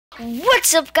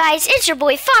What's up, guys? It's your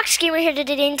boy Fox Gamer here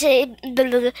today, and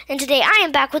today I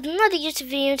am back with another YouTube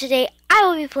video. Today I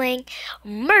will be playing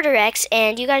Murder X,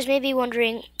 and you guys may be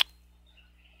wondering,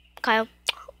 Kyle,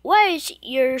 why is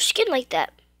your skin like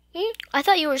that? I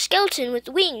thought you were a skeleton with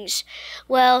wings.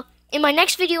 Well, in my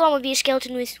next video, I'm gonna be a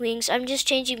skeleton with wings. I'm just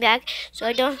changing back, so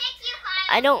I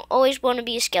don't always want to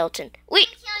be a skeleton. Wait,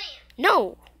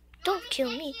 no, don't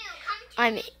kill me.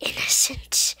 I'm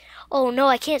innocent. Oh no,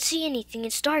 I can't see anything.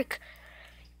 It's dark.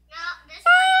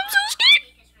 I'm so scared.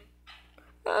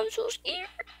 I'm so scared.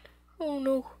 Oh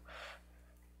no.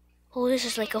 Oh, this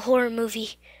is like a horror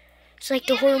movie. It's like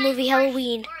the horror movie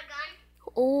Halloween.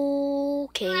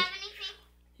 Okay.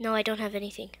 No, I don't have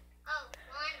anything.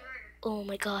 Oh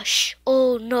my gosh.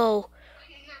 Oh no.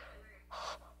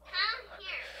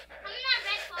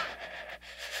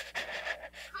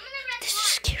 This is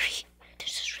scary.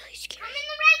 This is really scary.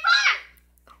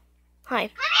 Hi.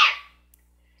 Come here!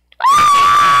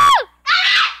 Ah!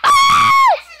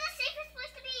 This is the safest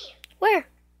place to be. Where?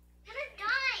 You're gonna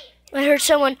die. I heard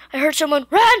someone. Run!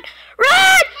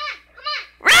 Run! Come on.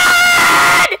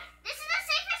 Run! This is the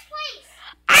safest place.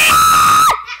 Ah!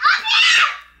 Get up here!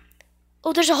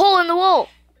 Oh, there's a hole in the wall.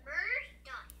 The murderers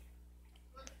died.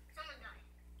 Well, someone died.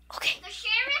 Okay. The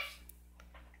sheriff?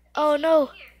 Oh no.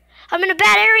 Here. I'm in a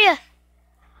bad area.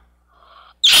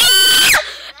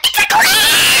 It's a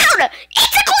clown!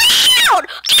 It's a clown!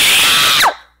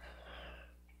 Help!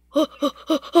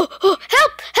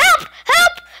 Help!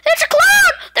 Help! It's a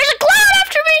clown! There's a clown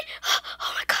after me!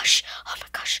 Oh my gosh! Oh my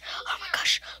gosh! Oh my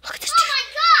gosh! Look at this dude! Oh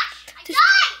my gosh! I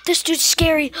died! This dude's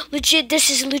scary. Legit, this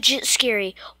is legit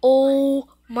scary. Oh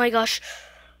my gosh.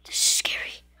 This is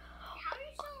scary. How are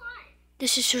you still alive?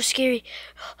 This is so scary.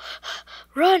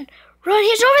 Run! Run!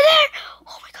 He's over there!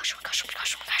 Oh my gosh! Oh my gosh! Oh my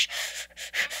gosh! Oh my gosh!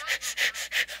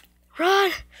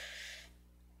 Run!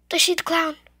 I see the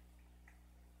clown.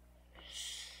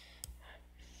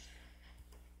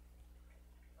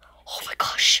 Oh my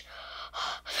gosh!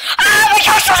 Oh my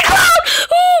gosh! There's a clown!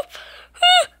 Oh!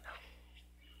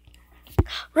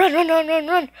 Run! Run! Run! Run!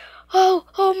 Run! Oh!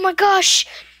 Oh my gosh!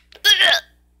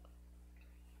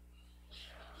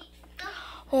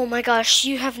 Oh my gosh!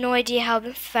 You have no idea how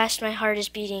fast my heart is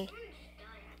beating.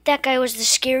 That guy was the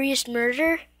scariest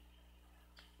murderer.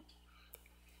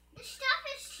 This stuff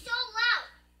is so loud.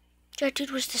 That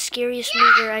dude was the scariest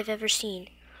murderer I've ever seen.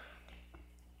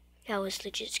 That was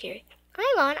legit scary.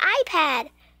 I'm on iPad.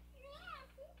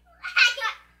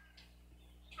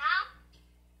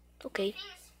 Okay.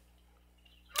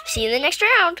 See you in the next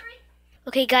round.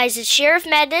 Okay, guys, it's Sheriff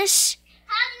Madness.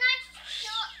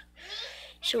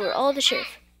 So we're all the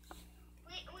sheriff.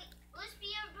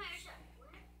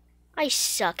 I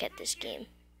suck at this game.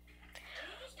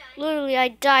 Literally, I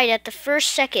died at the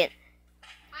first second.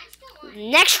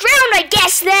 Next round, I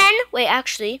guess, then. Wait,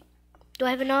 actually, do I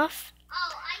have enough?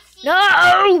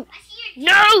 No!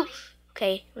 No!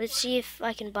 Okay, let's see if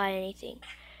I can buy anything.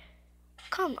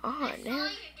 Come on,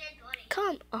 man.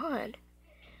 Come on.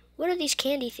 What do these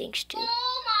candy things do?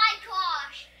 Oh my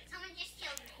gosh! Someone just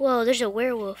killed me. Whoa, there's a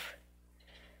werewolf.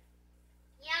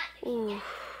 Yeah. Ooh,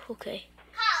 okay.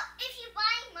 Kyle, if you buy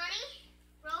money,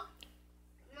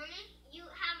 you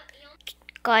have.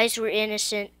 Guys, we're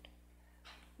innocent.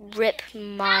 Rip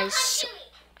my soul.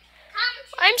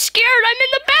 I'm scared. I'm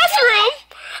in the bathroom.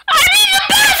 I'm in the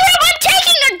bathroom. I'm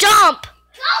taking a dump.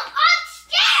 Go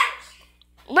upstairs.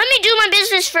 Let me do my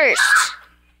business first.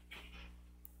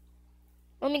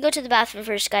 Let me go to the bathroom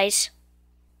first, guys.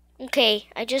 Okay,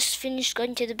 I just finished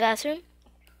going to the bathroom.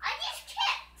 I just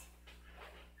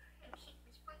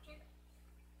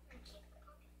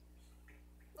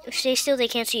kicked. Stay still. They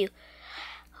can't see you.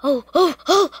 Oh, oh,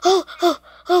 oh, oh, oh,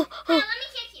 oh, Kyle, oh. let me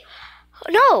kick you.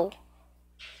 No.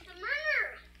 The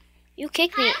murderer. You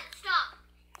kicked me. Kyle, stop.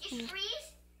 Just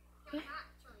freeze. No, not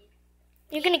kill you.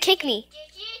 You're gonna kick me.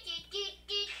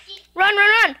 Run, run,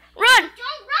 run, run!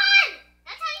 Don't run.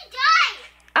 That's how you die.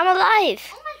 I'm alive.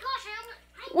 Oh my gosh!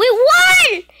 We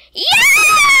won!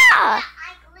 Yeah! I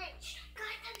glitched.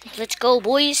 God, Let's go,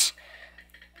 boys.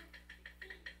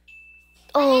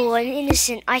 Oh, I'm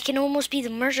innocent. I can almost be the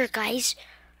murderer, guys.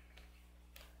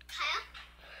 Kyle,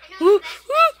 I know the best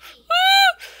place to be.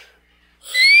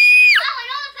 Kyle, I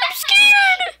know the I'm best place to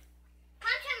scared. be.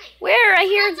 Come to me. Where? I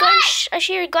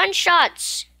hear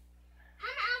gunshots.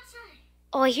 Come outside.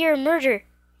 Oh, I hear a murder.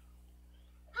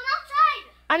 Come outside.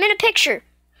 I'm in a picture.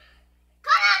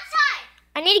 Come outside.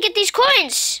 I need to get these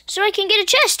coins so I can get a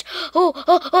chest. Oh,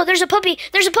 oh, oh, there's a puppy.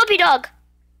 There's a puppy dog.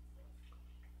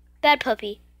 Bad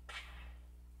puppy.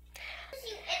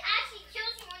 It actually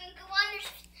kills you when you go under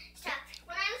stuff.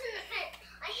 When I was in the vent,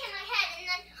 I hit my head and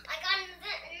then I got in the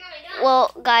vent and then I died.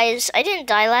 Well, guys, I didn't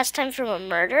die last time from a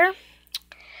murder.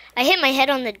 I hit my head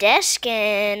on the desk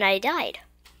and I died.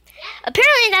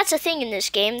 Apparently that's a thing in this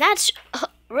game. That's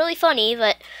really funny,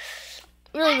 but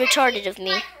really retarded of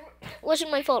me. It wasn't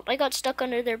my fault. I got stuck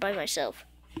under there by myself.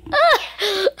 Ah!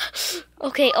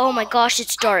 Okay, oh my gosh,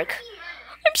 it's dark.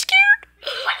 I'm scared.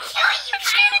 I'm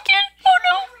scared again. Oh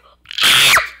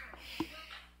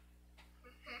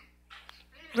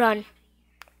no. Run.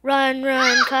 Run,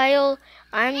 run, Kyle.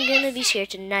 I'm gonna be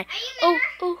scared tonight. Oh,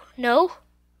 no.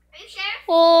 Are you sure?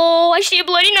 Oh, I see a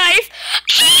bloody knife.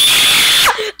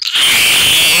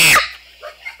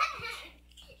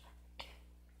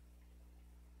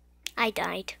 I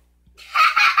died.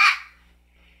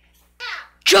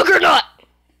 Juggernaut!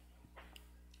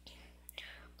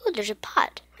 Oh, there's a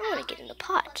pot. I want to get in the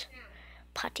pot.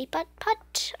 Potty pot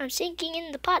pot. I'm sinking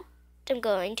in the pot. I'm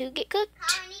going to get cooked.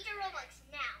 I need your Robux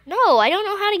now. No, I don't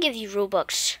know how to give you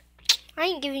Robux. I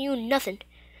ain't giving you nothing.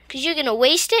 Because you're going to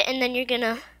waste it and then you're going to...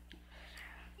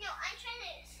 No, I'm trying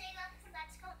to save up for that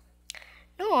skeleton.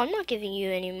 No, I'm not giving you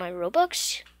any of my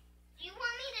Robux. Do you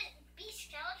want me to be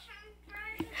skeleton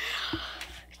version?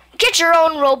 Get your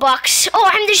own Robux. Oh,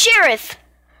 I'm the sheriff.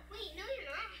 Wait, no you're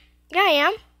not. Yeah, I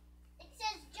am. It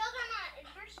says Juggernaut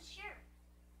versus Sheriff.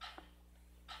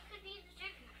 Could be the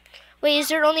Juggernaut. Wait, is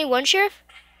there only one sheriff?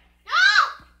 No!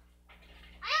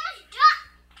 I almost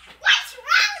died. What's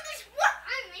wrong with this world?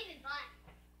 I'm leaving, bye.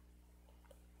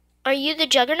 Are you the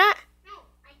Juggernaut? No,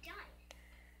 I died.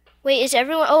 Wait, is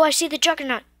everyone... Oh, I see the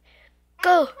Juggernaut.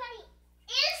 Go. Everybody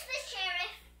is the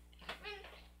sheriff when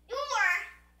you're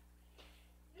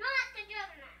not the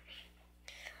Juggernaut.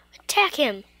 Attack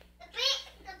him.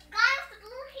 The guy with the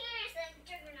blue hair is the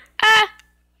Juggernaut. Ah!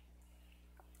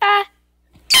 Ah!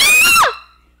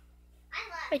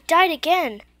 I I left. died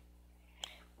again.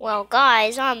 Well,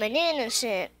 guys, I'm an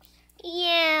innocent.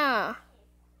 Yeah.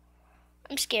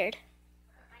 I'm scared.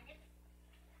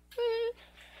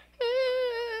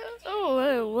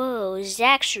 Oh, whoa,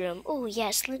 Zach's room. Oh,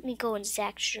 yes, let me go in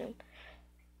Zach's room.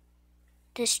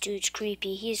 This dude's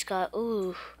creepy. He's got,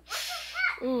 ooh,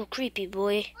 creepy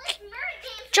boy.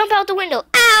 Jump out the window.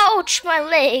 Ouch, my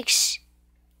legs.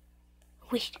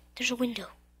 Wait, there's a window.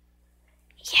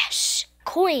 Yes,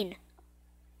 coin.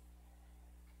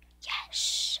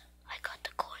 Yes, I got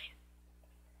the coin.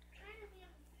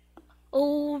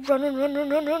 Oh, run, run, run, run,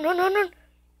 run, run, run, run, run.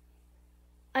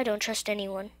 I don't trust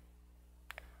anyone.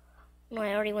 No,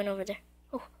 I already went over there.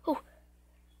 Oh. Go.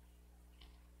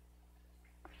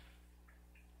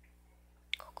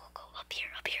 Up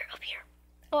here.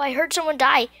 Oh, I heard someone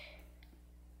die.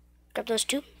 Grab those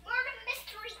two. Murder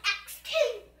Mystery X2.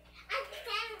 I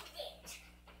found it.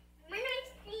 Murder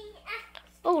Mystery X2.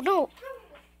 Oh, no.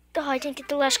 Oh, I didn't get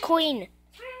the last coin.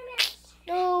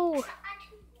 No.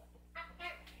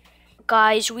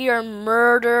 Guys, we are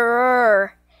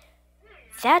murderer.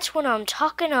 That's what I'm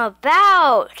talking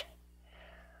about.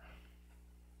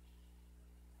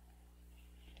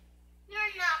 You're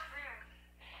not murder.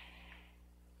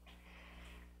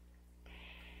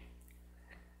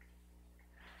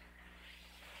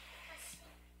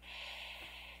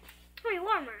 Oh, you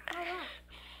are murder. Oh, wow.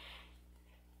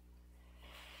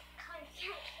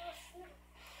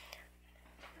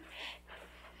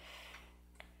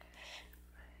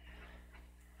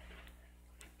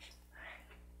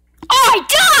 Oh,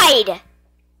 I died!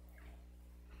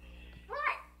 What?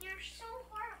 You're so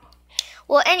horrible.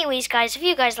 Well, anyways, guys, if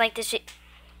you guys like this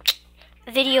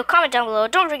video, comment down below.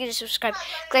 Don't forget to subscribe.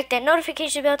 Click that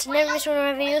notification bell to never miss one of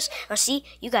my videos. I'll see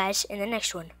you guys in the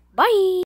next one. Bye!